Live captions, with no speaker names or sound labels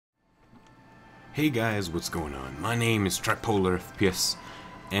Hey guys, what's going on? My name is TripolarFPS,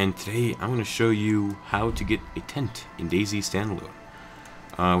 and today I'm going to show you how to get a tent in Dayz Standalone.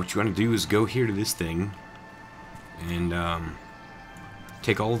 What you want to do is go here to this thing and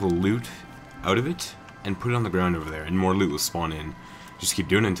take all the loot out of it and put it on the ground over there, and more loot will spawn in. Just keep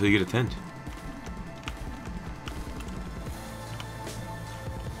doing it until you get a tent.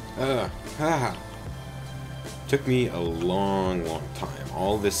 Took me a long time.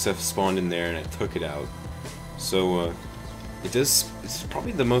 All this stuff spawned in there and I took it out. So it's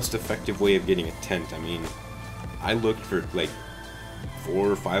probably the most effective way of getting a tent. I mean, I looked for like 4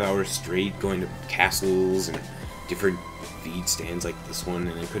 or 5 hours straight going to castles and different feed stands like this one,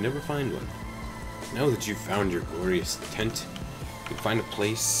 and I could never find one. Now that you've found your glorious tent, you can find a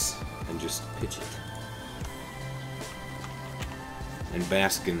place and just pitch it. And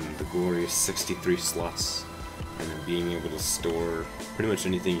bask in the glorious 63 slots, and then being able to store pretty much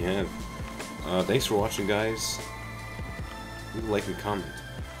anything you have. Thanks for watching, guys. Leave a like and comment.